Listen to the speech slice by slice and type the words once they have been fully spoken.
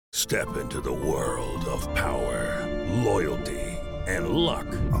Step into the world of power, loyalty, and luck.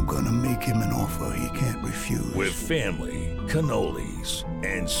 I'm gonna make him an offer he can't refuse. With family, cannolis,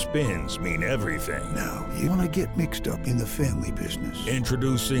 and spins mean everything. Now, you wanna get mixed up in the family business.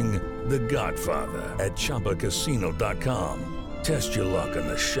 Introducing The Godfather at ChumbaCasino.com. Test your luck in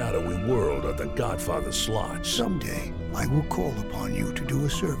the shadowy world of The Godfather slot. Someday, I will call upon you to do a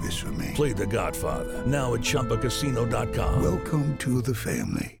service for me. Play The Godfather now at ChumbaCasino.com. Welcome to the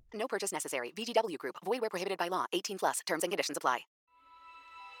family. No purchase necessary. VGW Group. Void where prohibited by law. 18+. Terms and conditions apply.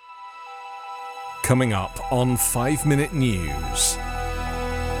 Coming up on 5 Minute News.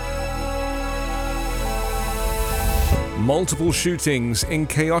 Multiple shootings in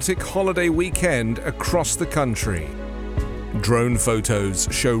chaotic holiday weekend across the country. Drone photos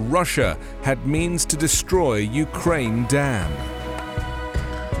show Russia had means to destroy Ukraine dam.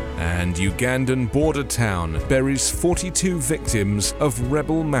 And Ugandan border town buries 42 victims of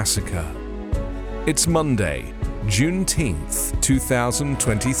rebel massacre. It's Monday, Juneteenth,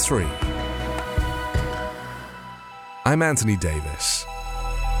 2023. I'm Anthony Davis.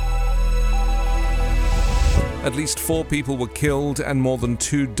 At least 4 people were killed and more than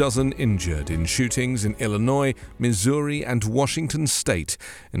 24 injured in shootings in Illinois, Missouri, and Washington state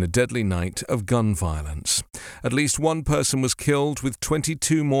in a deadly night of gun violence. At least 1 person was killed with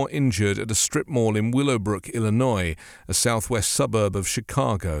 22 more injured at a strip mall in Willowbrook, Illinois, a southwest suburb of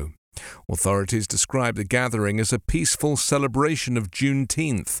Chicago. Authorities described the gathering as a peaceful celebration of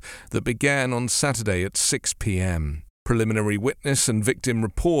Juneteenth that began on Saturday at 6 p.m. Preliminary witness and victim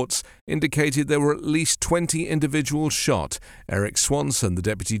reports indicated there were at least 20 individuals shot, Eric Swanson, the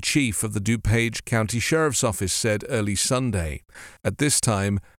deputy chief of the DuPage County Sheriff's Office, said early Sunday. At this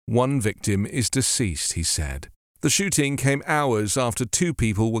time, 1 victim is deceased, he said. The shooting came hours after 2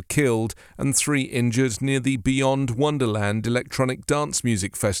 people were killed and 3 injured near the Beyond Wonderland electronic dance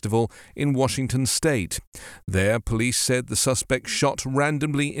music festival in Washington state. There, police said the suspect shot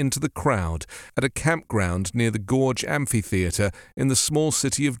randomly into the crowd at a campground near the Gorge Amphitheater in the small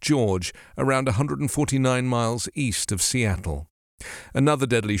city of George, around 149 miles east of Seattle. Another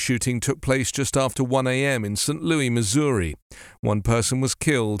deadly shooting took place just after 1 a.m. in St. Louis, Missouri. 1 person was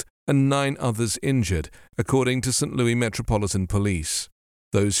killed and 9 others injured, according to St. Louis Metropolitan Police.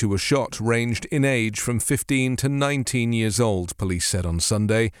 Those who were shot ranged in age from 15 to 19 years old, police said on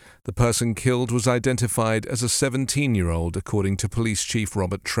Sunday. The person killed was identified as a 17-year-old, according to Police Chief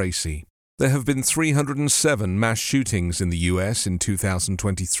Robert Tracy. There have been 307 mass shootings in the U.S. in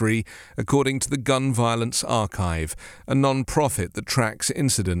 2023, according to the Gun Violence Archive, a non-profit that tracks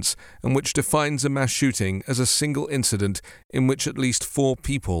incidents and which defines a mass shooting as a single incident in which at least 4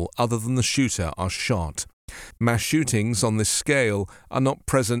 people other than the shooter are shot. Mass shootings on this scale are not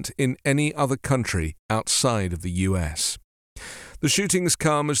present in any other country outside of the U.S. The shootings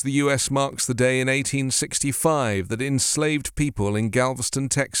come as the U.S. marks the day in 1865 that enslaved people in Galveston,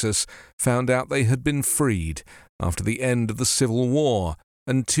 Texas, found out they had been freed after the end of the Civil War,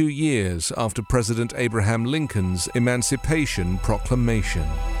 and 2 years after President Abraham Lincoln's Emancipation Proclamation.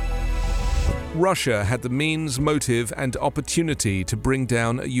 Russia had the means, motive, and opportunity to bring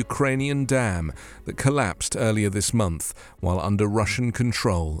down a Ukrainian dam that collapsed earlier this month while under Russian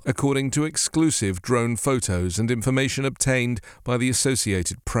control, according to exclusive drone photos and information obtained by the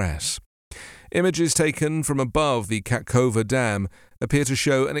Associated Press. Images taken from above the Kakhovka Dam appear to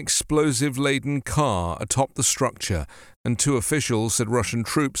show an explosive-laden car atop the structure, and 2 officials said Russian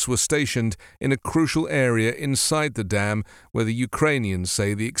troops were stationed in a crucial area inside the dam where the Ukrainians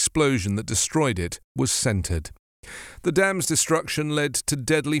say the explosion that destroyed it was centered. The dam's destruction led to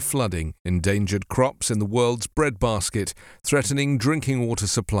deadly flooding, endangered crops in the world's breadbasket, threatening drinking water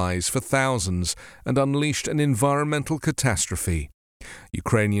supplies for thousands, and unleashed an environmental catastrophe.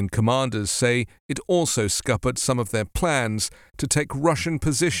 Ukrainian commanders say it also scuppered some of their plans to take Russian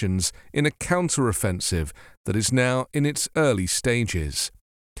positions in a counteroffensive that is now in its early stages.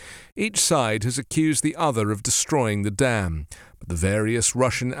 Each side has accused the other of destroying the dam, but the various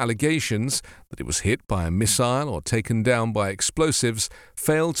Russian allegations that it was hit by a missile or taken down by explosives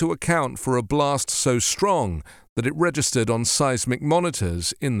fail to account for a blast so strong that it registered on seismic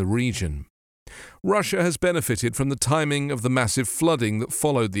monitors in the region. Russia has benefited from the timing of the massive flooding that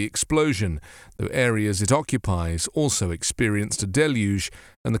followed the explosion, though areas it occupies also experienced a deluge,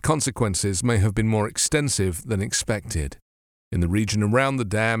 and the consequences may have been more extensive than expected. In the region around the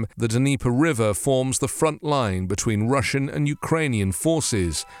dam, the Dnieper River forms the front line between Russian and Ukrainian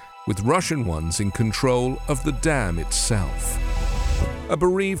forces, with Russian ones in control of the dam itself. A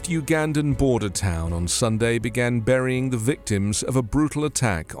bereaved Ugandan border town on Sunday began burying the victims of a brutal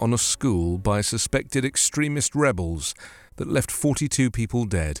attack on a school by suspected extremist rebels that left 42 people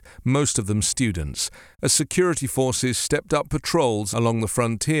dead, most of them students, as security forces stepped up patrols along the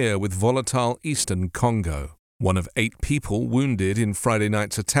frontier with volatile eastern Congo. One of 8 people wounded in Friday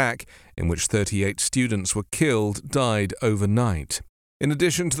night's attack, in which 38 students were killed, died overnight. In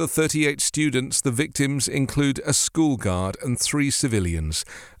addition to the 38 students, the victims include a school guard and 3 civilians.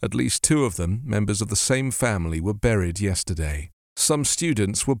 At least 2 of them, members of the same family, were buried yesterday. Some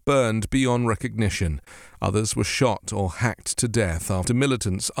students were burned beyond recognition. Others were shot or hacked to death after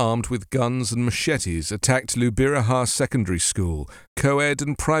militants armed with guns and machetes attacked Lubiriha Secondary School, co-ed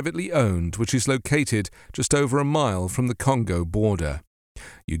and privately owned, which is located just over a mile from the Congo border.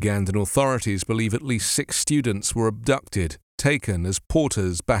 Ugandan authorities believe at least 6 students were abducted, taken as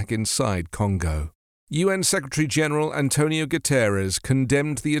porters back inside Congo. UN Secretary-General Antonio Guterres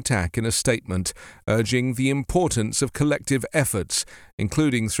condemned the attack in a statement, urging the importance of collective efforts,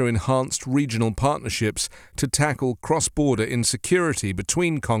 including through enhanced regional partnerships, to tackle cross-border insecurity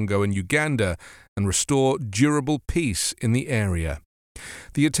between Congo and Uganda and restore durable peace in the area.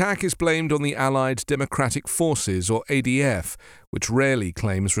 The attack is blamed on the Allied Democratic Forces, or ADF, which rarely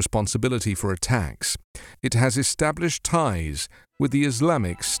claims responsibility for attacks. It has established ties with the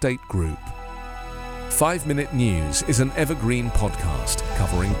Islamic State group. 5 Minute News is an evergreen podcast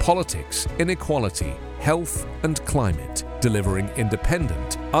covering politics, inequality, health and climate, delivering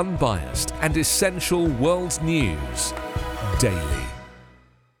independent, unbiased and essential world news daily.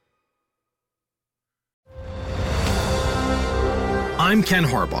 I'm Ken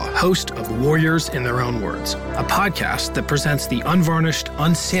Harbaugh, host of Warriors in Their Own Words, a podcast that presents the unvarnished,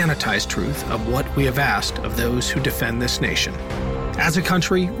 unsanitized truth of what we have asked of those who defend this nation. As a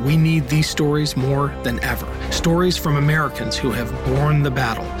country, we need these stories more than ever. Stories from Americans who have borne the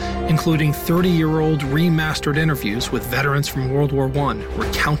battle, including 30-year-old remastered interviews with veterans from World War I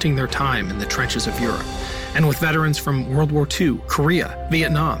recounting their time in the trenches of Europe, and with veterans from World War II, Korea,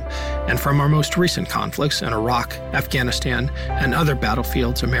 Vietnam, and from our most recent conflicts in Iraq, Afghanistan, and other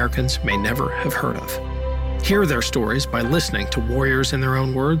battlefields Americans may never have heard of. Hear their stories by listening to Warriors in Their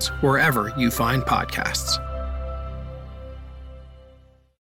Own Words wherever you find podcasts.